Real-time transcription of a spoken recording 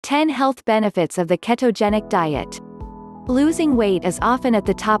10 Health Benefits of the Ketogenic Diet. Losing weight is often at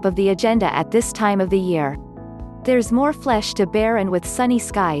the top of the agenda at this time of the year. There's more flesh to bear, and with sunny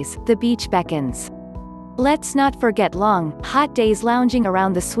skies, the beach beckons. Let's not forget long, hot days lounging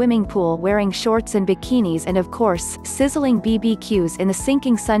around the swimming pool wearing shorts and bikinis, and of course, sizzling BBQs in the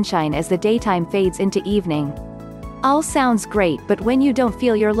sinking sunshine as the daytime fades into evening. All sounds great, but when you don't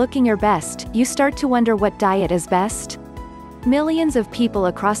feel you're looking your best, you start to wonder what diet is best? Millions of people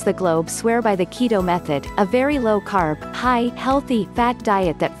across the globe swear by the keto method, a very low-carb, high, healthy, fat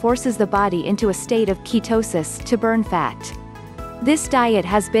diet that forces the body into a state of ketosis to burn fat. This diet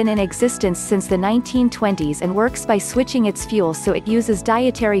has been in existence since the 1920s and works by switching its fuel so it uses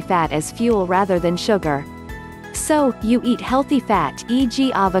dietary fat as fuel rather than sugar. So, you eat healthy fat,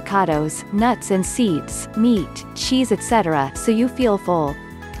 e.g. avocados, nuts and seeds, meat, cheese etc., so you feel full.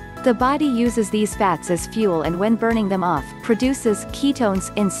 The body uses these fats as fuel, and when burning them off, produces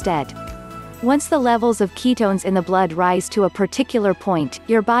ketones instead. Once the levels of ketones in the blood rise to a particular point,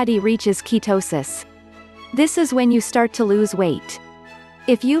 your body reaches ketosis. This is when you start to lose weight.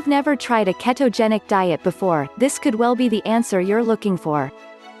 If you've never tried a ketogenic diet before, this could well be the answer you're looking for.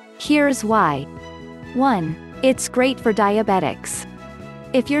 Here's why. 1. It's great for diabetics.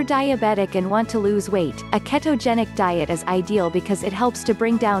 If you're diabetic and want to lose weight, a ketogenic diet is ideal because it helps to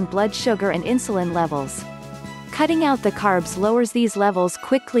bring down blood sugar and insulin levels. Cutting out the carbs lowers these levels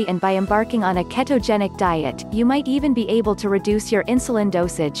quickly, and by embarking on a ketogenic diet, you might even be able to reduce your insulin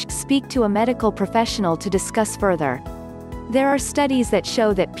dosage. Speak to a medical professional to discuss further. There are studies that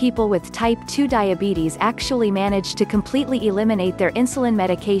show that people with type 2 diabetes actually manage to completely eliminate their insulin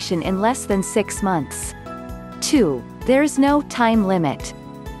medication in less than 6 months. 2. There's no time limit.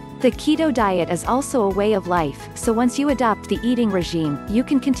 The keto diet is also a way of life, so once you adopt the eating regime, you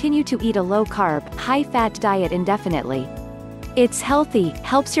can continue to eat a low-carb, high-fat diet indefinitely. It's healthy,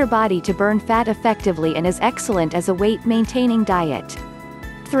 helps your body to burn fat effectively, and is excellent as a weight-maintaining diet.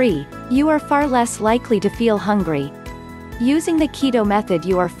 3. You are far less likely to feel hungry. Using the keto method,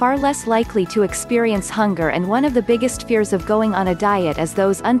 you are far less likely to experience hunger, and one of the biggest fears of going on a diet is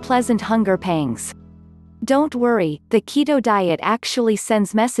those unpleasant hunger pangs. Don't worry, the keto diet actually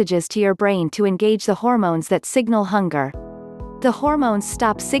sends messages to your brain to engage the hormones that signal hunger. The hormones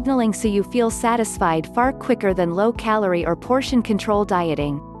stop signaling, so you feel satisfied far quicker than low-calorie or portion control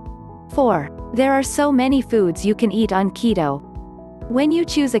dieting. 4. There are so many foods you can eat on keto. When you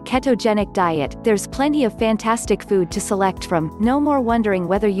choose a ketogenic diet, there's plenty of fantastic food to select from. No more wondering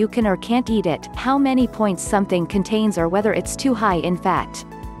whether you can or can't eat it, how many points something contains, or whether it's too high in fat.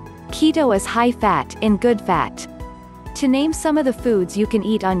 Keto is high fat in good fat. To name some of the foods you can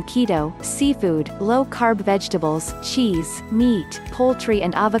eat on keto: seafood, low-carb vegetables, cheese, meat, poultry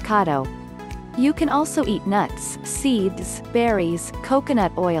and avocado. You can also eat nuts, seeds, berries,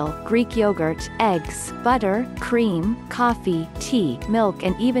 coconut oil, Greek yogurt, eggs, butter, cream, coffee, tea, milk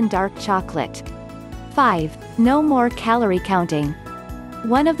and even dark chocolate. 5. No more calorie counting.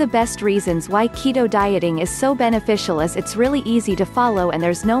 One of the best reasons why keto dieting is so beneficial is it's really easy to follow, and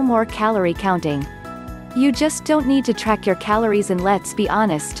there's no more calorie counting. You just don't need to track your calories, and let's be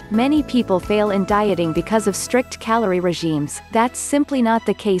honest, many people fail in dieting because of strict calorie regimes. That's simply not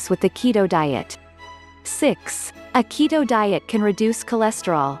the case with the keto diet. 6. A keto diet can reduce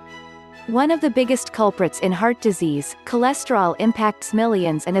cholesterol. One of the biggest culprits in heart disease, cholesterol, impacts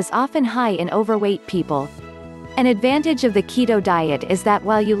millions and is often high in overweight people. An advantage of the keto diet is that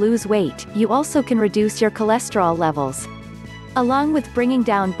while you lose weight, you also can reduce your cholesterol levels. Along with bringing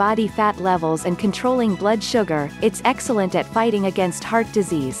down body fat levels and controlling blood sugar, it's excellent at fighting against heart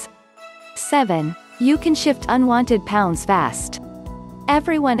disease. 7. You can shift unwanted pounds fast.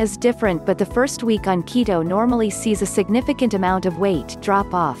 Everyone is different, but the first week on keto normally sees a significant amount of weight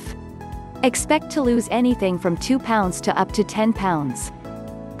drop off. Expect to lose anything from 2 pounds to up to 10 pounds.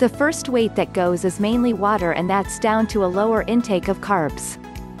 The first weight that goes is mainly water, and that's down to a lower intake of carbs.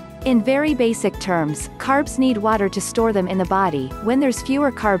 In very basic terms, carbs need water to store them in the body. When there's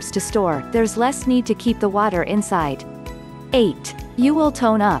fewer carbs to store, there's less need to keep the water inside. 8. You will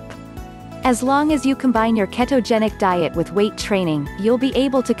tone up. As long as you combine your ketogenic diet with weight training, you'll be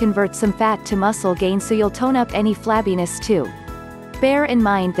able to convert some fat to muscle gain, so you'll tone up any flabbiness too. Bear in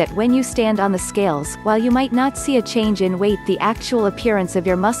mind that when you stand on the scales, while you might not see a change in weight, the actual appearance of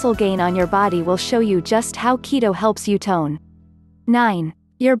your muscle gain on your body will show you just how keto helps you tone. 9.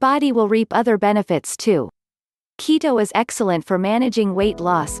 Your body will reap other benefits too. Keto is excellent for managing weight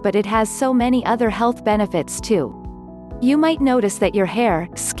loss, but it has so many other health benefits too. You might notice that your hair,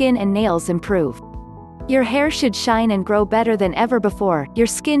 skin and nails improve. Your hair should shine and grow better than ever before, your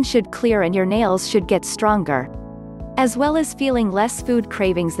skin should clear and your nails should get stronger. As well as feeling less food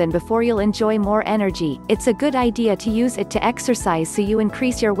cravings than before, you'll enjoy more energy. It's a good idea to use it to exercise so you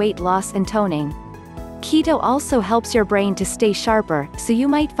increase your weight loss and toning. Keto also helps your brain to stay sharper, so you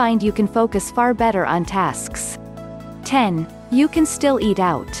might find you can focus far better on tasks. 10. You can still eat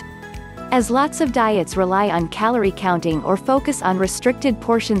out. As lots of diets rely on calorie counting or focus on restricted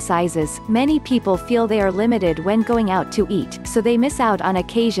portion sizes, many people feel they are limited when going out to eat, so they miss out on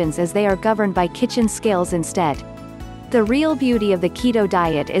occasions as they are governed by kitchen scales instead. The real beauty of the keto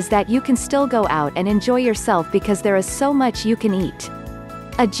diet is that you can still go out and enjoy yourself because there is so much you can eat.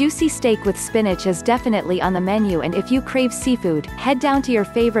 A juicy steak with spinach is definitely on the menu, and if you crave seafood, head down to your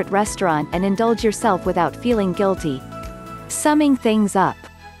favorite restaurant and indulge yourself without feeling guilty. Summing things up.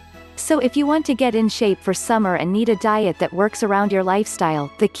 So if you want to get in shape for summer and need a diet that works around your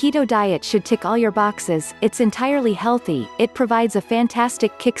lifestyle, the keto diet should tick all your boxes. It's entirely healthy, it provides a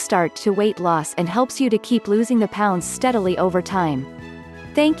fantastic kickstart to weight loss and helps you to keep losing the pounds steadily over time.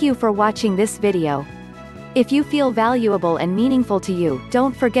 Thank you for watching this video. If you feel valuable and meaningful to you,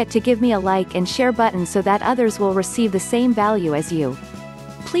 don't forget to give me a like and share button so that others will receive the same value as you.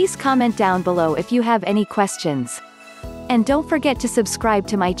 Please comment down below if you have any questions. And don't forget to subscribe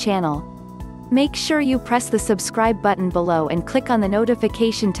to my channel. Make sure you press the subscribe button below and click on the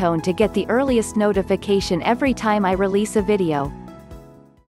notification tone to get the earliest notification every time I release a video.